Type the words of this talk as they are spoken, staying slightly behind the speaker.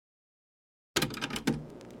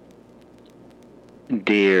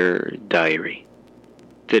Dear Diary,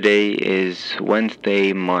 today is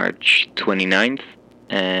Wednesday, March 29th,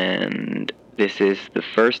 and this is the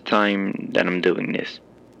first time that I'm doing this.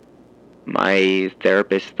 My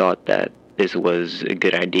therapist thought that this was a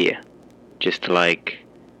good idea, just to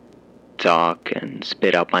talk and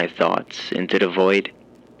spit out my thoughts into the void.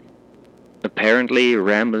 Apparently,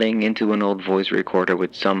 rambling into an old voice recorder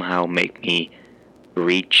would somehow make me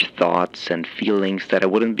reach thoughts and feelings that I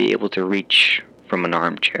wouldn't be able to reach from an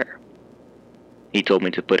armchair. He told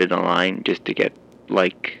me to put it online just to get,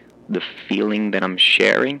 the feeling that I'm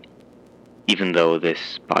sharing, even though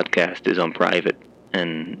this podcast is on private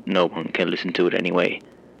and no one can listen to it anyway.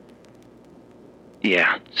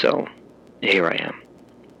 Yeah, so here I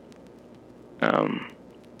am.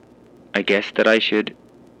 I guess that I should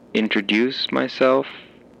introduce myself.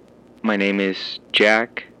 My name is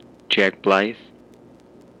Jack Blythe.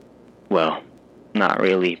 Well, not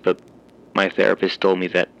really, but my therapist told me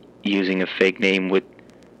that using a fake name would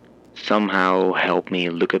somehow help me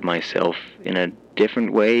look at myself in a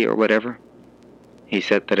different way or whatever. He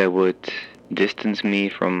said that it would distance me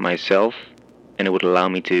from myself and it would allow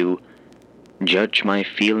me to judge my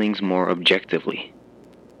feelings more objectively.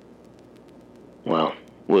 Well,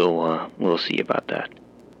 we'll see about that.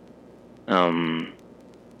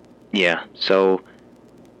 Yeah, so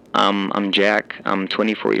I'm Jack. I'm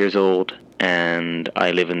 24 years old and I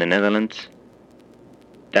live in the Netherlands.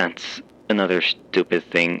 That's another stupid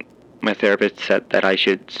thing. My therapist said that I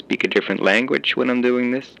should speak a different language when I'm doing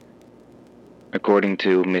this. According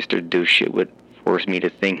to Mr. Douche, it would force me to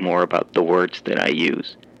think more about the words that I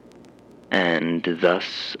use, and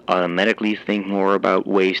thus automatically think more about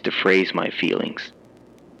ways to phrase my feelings.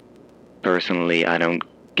 Personally, I don't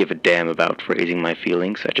give a damn about phrasing my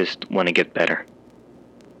feelings, I just want to get better.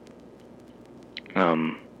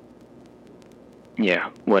 Yeah,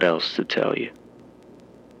 what else to tell you?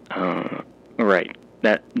 Right.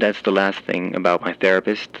 That's the last thing about my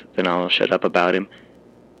therapist, then I'll shut up about him.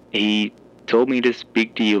 He told me to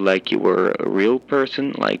speak to you like you were a real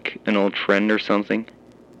person, like an old friend or something.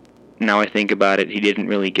 Now I think about it, he didn't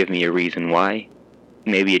really give me a reason why.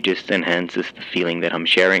 Maybe it just enhances the feeling that I'm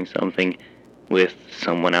sharing something with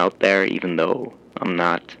someone out there, even though I'm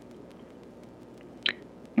not.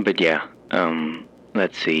 But yeah,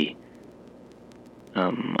 let's see.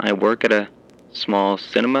 I work at a small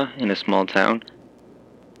cinema in a small town.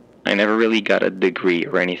 I never really got a degree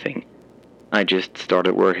or anything. I just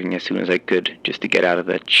started working as soon as I could, just to get out of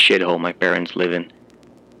that shithole my parents live in.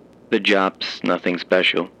 The job's nothing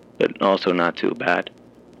special, but also not too bad.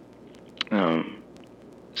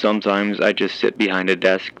 Sometimes I just sit behind a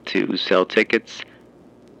desk to sell tickets.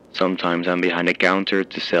 Sometimes I'm behind a counter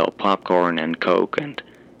to sell popcorn and Coke, and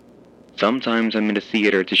sometimes I'm in a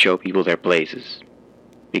theater to show people their places.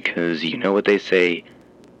 Because you know what they say,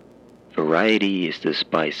 variety is the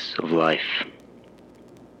spice of life.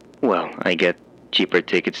 Well, I get cheaper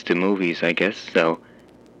tickets to movies, I guess, so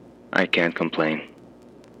I can't complain.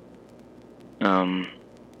 When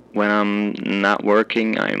I'm not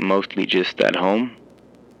working, I'm mostly just at home.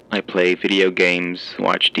 I play video games,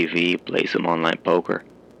 watch TV, play some online poker.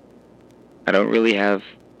 I don't really have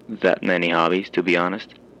that many hobbies, to be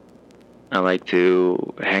honest. I like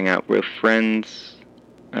to hang out with friends.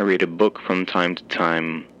 I read a book from time to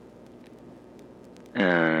time.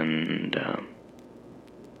 And,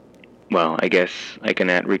 well, I guess I can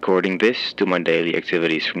add recording this to my daily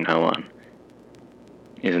activities from now on.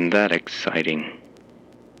 Isn't that exciting?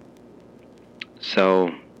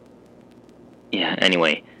 So, yeah,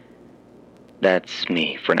 anyway, that's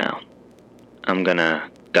me for now. I'm gonna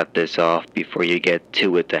cut this off before you get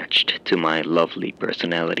too attached to my lovely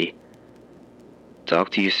personality.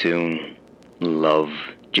 Talk to you soon. Love,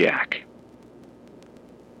 Jack.